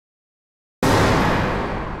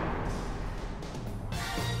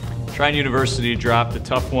Trine University dropped a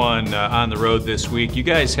tough one on the road this week. You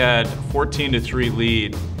guys had a 14-3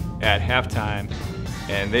 lead at halftime,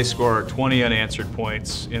 and they scored 20 unanswered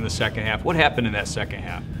points in the second half. What happened in that second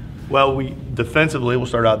half? Well, defensively, we'll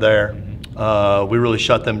start out there. We really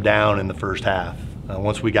shut them down in the first half.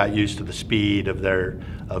 Once we got used to the speed of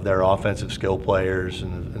their offensive skill players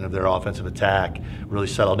and of their offensive attack, really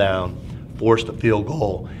settled down, forced a field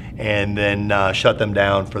goal, and then shut them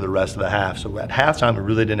down for the rest of the half. So at halftime, we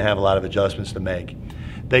really didn't have a lot of adjustments to make.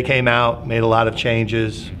 They came out, made a lot of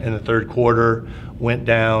changes in the third quarter, went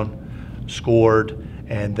down, scored,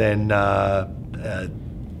 and then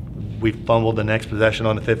we fumbled the next possession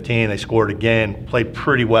on the 15. They scored again, played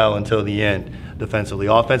pretty well until the end defensively.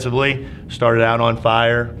 Offensively, started out on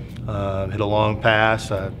fire, hit a long pass.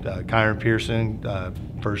 Kyron Pearson,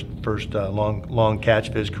 first long catch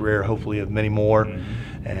of his career, hopefully of many more.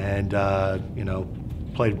 And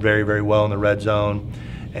played very, very well in the red zone,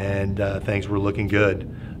 and things were looking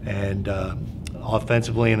good. And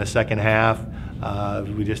offensively in the second half,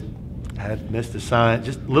 we just had missed a sign,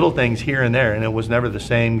 just little things here and there, and it was never the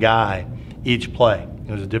same guy each play.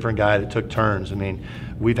 It was a different guy that took turns. I mean,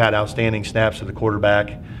 we've had outstanding snaps to the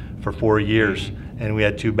quarterback for 4 years, and we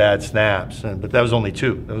had 2 bad snaps, but that was only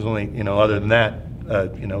 2. That was only, other than that,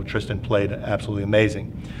 Tristan played absolutely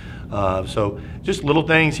amazing. So just little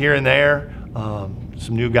things here and there.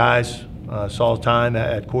 Some new guys saw time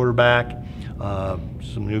at quarterback.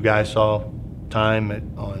 Some new guys saw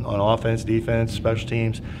time on offense, defense, special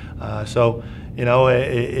teams. So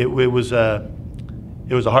it was a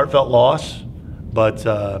heartfelt loss, but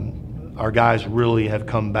our guys really have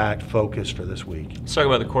come back focused for this week. Let's talk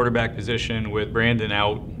about the quarterback position. With Brandon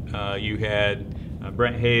out, you had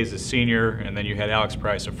Brent Hayes, a senior, and then you had Alex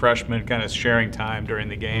Price, a freshman, kind of sharing time during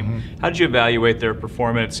the game. How did you evaluate their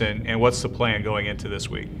performance, and what's the plan going into this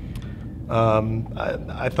week?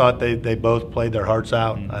 I thought they both played their hearts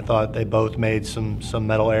out. I thought they both made some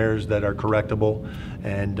mental errors that are correctable,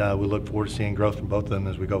 and we look forward to seeing growth from both of them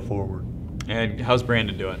as we go forward. And how's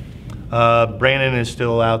Brandon doing? Brandon is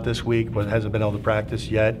still out this week, but hasn't been able to practice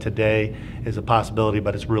yet. Today is a possibility,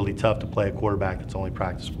 but it's really tough to play a quarterback that's only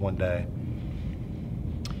practiced one day.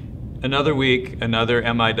 Another week, another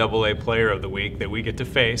MIAA Player of the Week that we get to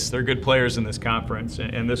face. They're good players in this conference,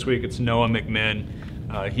 and this week it's Noah McMinn.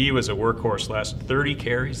 He was a workhorse last 30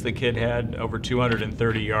 carries. The kid had over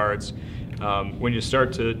 230 yards. When you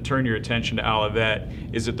start to turn your attention to Olivet,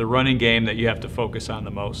 is it the running game that you have to focus on the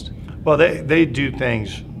most? Well, they do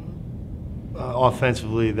things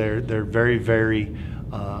offensively. They're very, very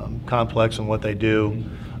complex in what they do.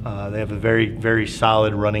 They have a very, very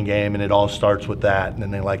solid running game, and it all starts with that. And then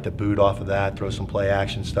they like to boot off of that, throw some play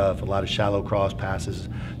action stuff, a lot of shallow cross passes,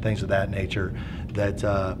 things of that nature that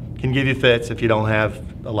can give you fits if you don't have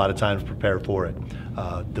a lot of time to prepare for it.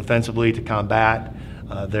 Defensively, to combat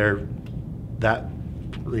that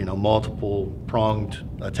multiple pronged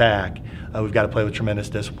attack, we've got to play with tremendous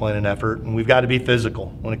discipline and effort, and we've got to be physical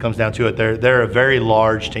when it comes down to it. They're a very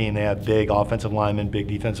large team. They have big offensive linemen, big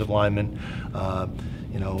defensive linemen,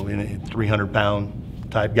 300-pound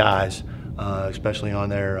type guys, especially on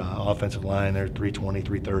their offensive line. They're 320,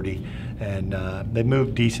 330, and they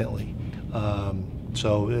move decently.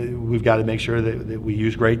 So we've got to make sure that we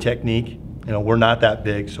use great technique. We're not that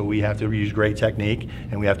big, so we have to use great technique,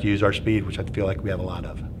 and we have to use our speed, which I feel like we have a lot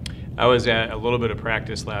of. I was at a little bit of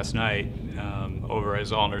practice last night over at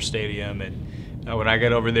Zollner Stadium, and when I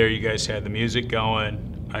got over there, you guys had the music going.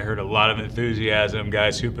 I heard a lot of enthusiasm,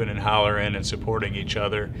 guys hooping and hollering and supporting each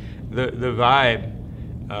other. The vibe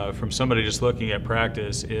from somebody just looking at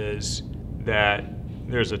practice is that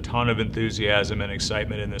there's a ton of enthusiasm and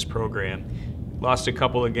excitement in this program. Lost a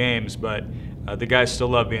couple of games, but the guys still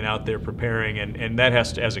love being out there preparing, and that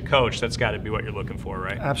has to, as a coach, that's got to be what you're looking for,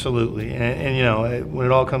 right? Absolutely, and when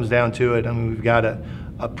it all comes down to it, we've got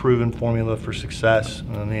a proven formula for success.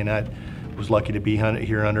 I was lucky to be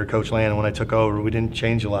here under Coach Land. When I took over, we didn't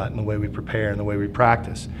change a lot in the way we prepare and the way we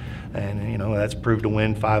practice, and that's proved to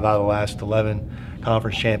win 5 out of the last 11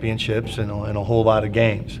 conference championships and a whole lot of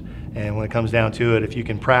games. And when it comes down to it, if you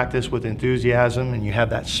can practice with enthusiasm and you have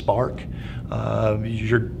that spark,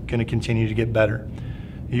 you're going to continue to get better.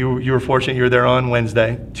 You were fortunate you were there on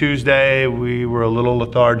Wednesday. Tuesday, we were a little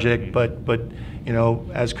lethargic, but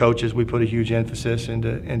as coaches, we put a huge emphasis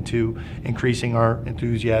into increasing our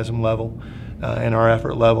enthusiasm level and our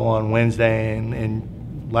effort level on Wednesday,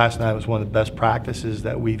 and last night was one of the best practices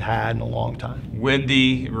that we've had in a long time.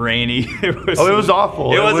 Windy, rainy. It was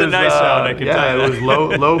awful. It was a nice round, I can tell you. Yeah, it was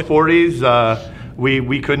low 40s.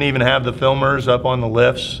 we couldn't even have the filmers up on the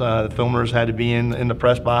lifts. The filmers had to be in the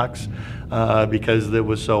press box because it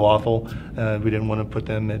was so awful. We didn't want to put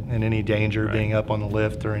them in any danger being up on the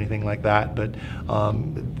lift or anything like that. But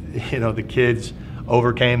the kids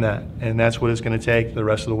overcame that, and that's what it's going to take the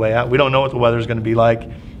rest of the way out. We don't know what the weather's going to be like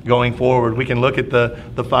going forward. We can look at the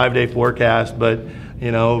 5-day forecast, but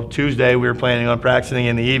Tuesday we were planning on practicing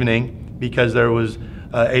in the evening because there was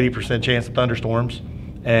 80% chance of thunderstorms.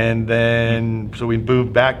 And then, so we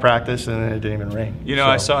moved back practice, and then it didn't even rain.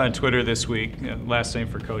 I saw on Twitter this week, last name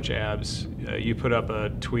for Coach Abbs, you put up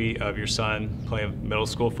a tweet of your son playing middle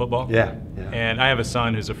school football. Yeah. And I have a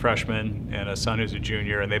son who's a freshman and a son who's a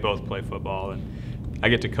junior, and they both play football. And I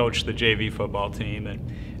get to coach the JV football team.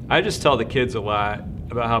 And I just tell the kids a lot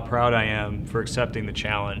about how proud I am for accepting the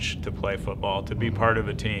challenge to play football, to be part of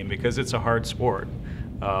a team, because it's a hard sport.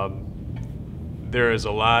 There is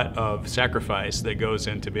a lot of sacrifice that goes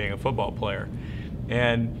into being a football player.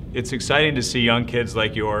 And it's exciting to see young kids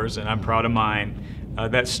like yours, and I'm proud of mine,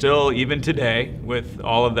 that still, even today, with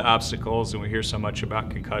all of the obstacles, and we hear so much about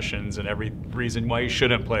concussions and every reason why you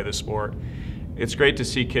shouldn't play the sport, it's great to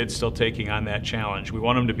see kids still taking on that challenge. We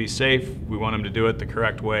want them to be safe, we want them to do it the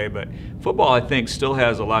correct way, but football, I think, still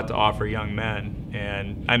has a lot to offer young men,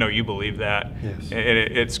 and I know you believe that. Yes. And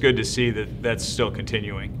it's good to see that that's still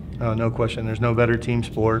continuing. Oh, no question. There's no better team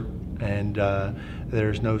sport, and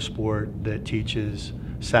there's no sport that teaches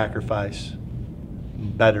sacrifice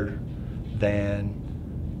better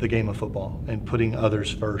than the game of football and putting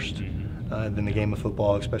others first than the game of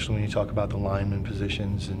football, especially when you talk about the lineman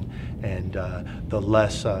positions and the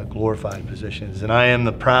less glorified positions. And I am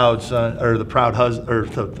the proud son, or the proud husband, or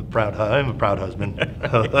the proud. I'm a proud husband,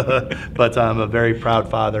 but I'm a very proud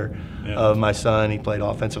father of my son. He played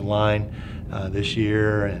offensive line this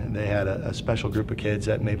year, and they had a special group of kids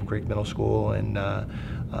at Maple Creek Middle School, and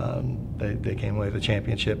they came away with a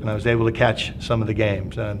championship. And I was able to catch some of the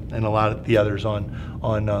games and a lot of the others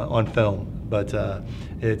on film. But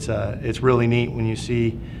it's really neat when you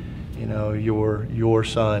see your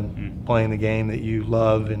son playing the game that you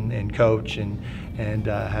love and coach and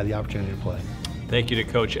have the opportunity to play. Thank you to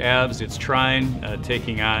Coach Abbs. It's Trine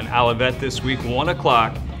taking on Olivet this week, 1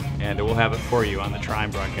 o'clock, and we'll have it for you on the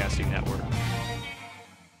Trine Broadcasting Network.